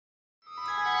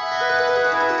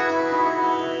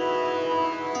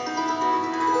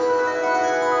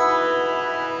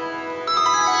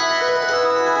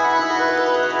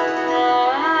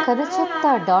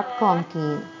sunder.comకి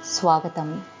స్వాగతం.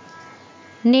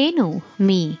 నేను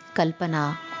మీ కల్పన.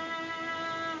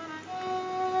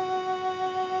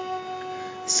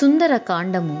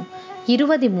 సుందరకాండము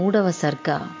 23వ సర్గ.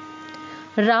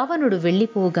 రావణుడు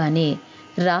వెళ్ళిపోగానే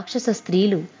రాక్షస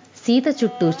స్త్రీలు సీత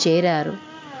చుట్టూ చేరారు.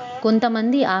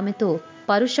 కొంతమంది ఆమెతో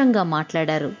పరుషంగా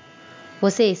మాట్లాడారు.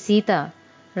 ఒసే సీత,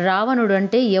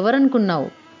 రావణుడంటే ఎవరనుకున్నావు?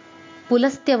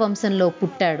 పులస్త్య వంశంలో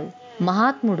పుట్టాడు.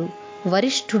 మహాత్ముడు,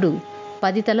 వరిష్ఠుడు,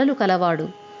 10 తలలు కలవాడు.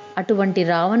 అటువంటి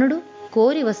రావణుడు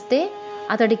కోరి వస్తే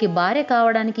అతడికి భార్య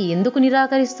కావడానికి ఎందుకు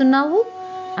నిరాకరిస్తున్నావు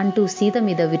అంటూ సీత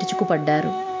మీద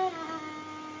విరుచుకుపడ్డారు.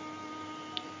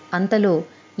 అంతలో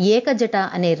ఏకజట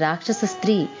అనే రాక్షస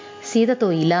స్త్రీ సీతతో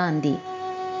ఇలా అంది.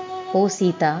 ఓ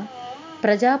సీత,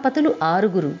 ప్రజాపతులు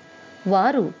 6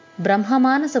 వారు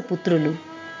బ్రహ్మమానస పుత్రులు.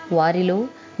 వారిలో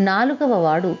 4వ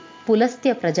వాడు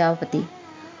పులస్త్య ప్రజాపతి.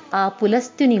 ఆ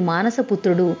పులస్త్యుని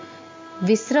మానసపుత్రుడు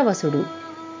విశ్రవసుడు.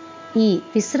 ఈ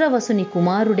విశ్రవసుని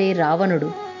కుమారుడే రావణుడు.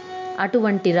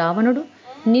 అటువంటి రావణుడు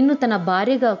నిన్ను తన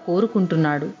భార్యగా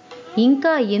కోరుకుంటున్నాడు.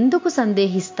 ఇంకా ఎందుకు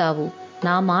సందేహిస్తావు?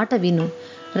 నా మాట విను,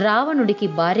 రావణుడికి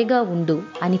భార్యగా ఉండు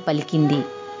అని పలికింది.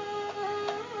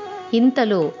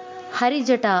 ఇంతలో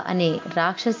హరిజట అనే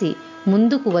రాక్షసి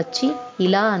ముందుకు వచ్చి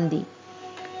ఇలా అంది.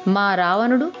 మా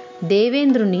రావణుడు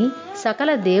దేవేంద్రుని, సకల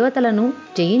దేవతలను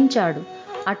జయించాడు.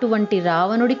 అటువంటి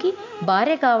రావణుడికి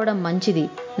భార్య కావడం మంచిది.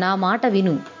 నా మాట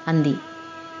విను అంది.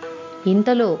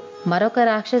 ఇంతలో మరొక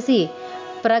రాక్షసి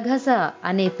ప్రఘస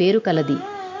అనే పేరు కలది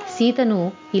సీతను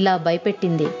ఇలా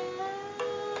భయపెట్టింది.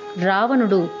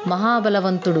 రావణుడు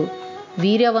మహాబలవంతుడు,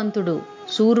 వీర్యవంతుడు,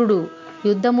 శూరుడు.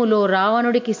 యుద్ధములో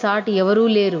రావణుడికి సాటి ఎవరూ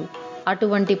లేరు.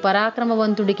 అటువంటి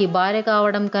పరాక్రమవంతుడికి భార్య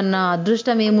కావడం కన్నా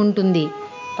అదృష్టమేముంటుంది?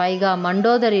 పైగా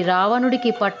మండోదరి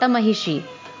రావణుడికి పట్టమహిషి.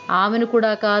 ఆమెను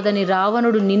కూడా కాదని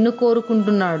రావణుడు నిన్ను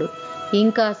కోరుకుంటున్నాడు.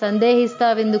 ఇంకా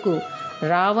సందేహిస్తావెందుకు?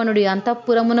 రావణుడి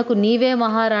అంతఃపురమునకు నీవే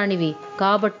మహారాణివి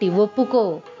కాబట్టి ఒప్పుకో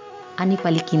అని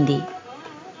పలికింది.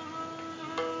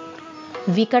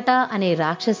 వికట అనే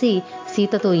రాక్షసి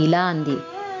సీతతో ఇలా అంది.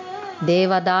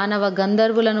 దేవదానవ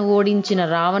గంధర్వులను ఓడించిన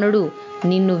రావణుడు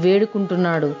నిన్ను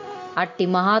వేడుకుంటున్నాడు. అట్టి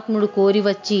మహాత్ముడు కోరి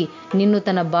వచ్చి నిన్ను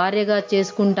తన భార్యగా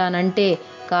చేసుకుంటానంటే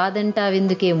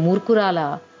కాదంటావెందుకే మూర్ఖురాలా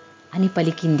అని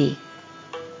పలికింది.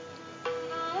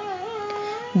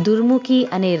 దుర్ముఖి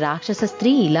అనే రాక్షస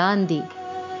స్త్రీ ఇలా అంది.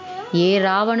 ఏ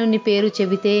రావణుని పేరు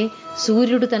చెబితే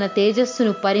సూర్యుడు తన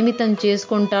తేజస్సును పరిమితం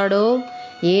చేసుకుంటాడో,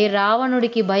 ఏ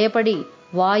రావణుడికి భయపడి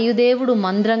వాయుదేవుడు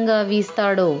మంద్రంగా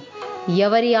వీస్తాడో,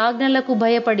 ఎవరి ఆజ్ఞలకు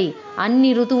భయపడి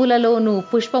అన్ని ఋతువులలోనూ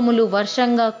పుష్పములు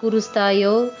వర్షంగా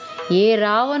కురుస్తాయో, ఏ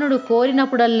రావణుడు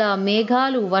కోరినప్పుడల్లా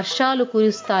మేఘాలు వర్షాలు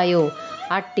కురుస్తాయో,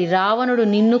 అట్టి రావణుడు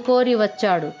నిన్ను కోరి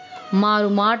వచ్చాడు. మారు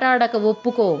మాటాడక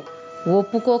ఒప్పుకో.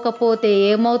 ఒప్పుకోకపోతే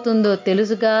ఏమవుతుందో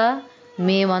తెలుసుగా?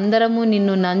 మేమందరము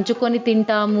నిన్ను నంచుకొని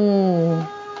తింటాము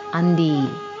అంది.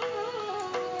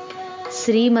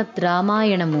 శ్రీమద్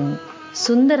రామాయణము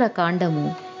సుందరకాండము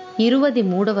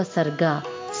 23వ సర్గ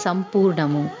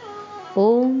సంపూర్ణము.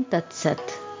 ఓం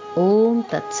తత్సత్. ఓం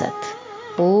తత్సత్.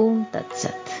 ఓం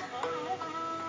తత్సత్.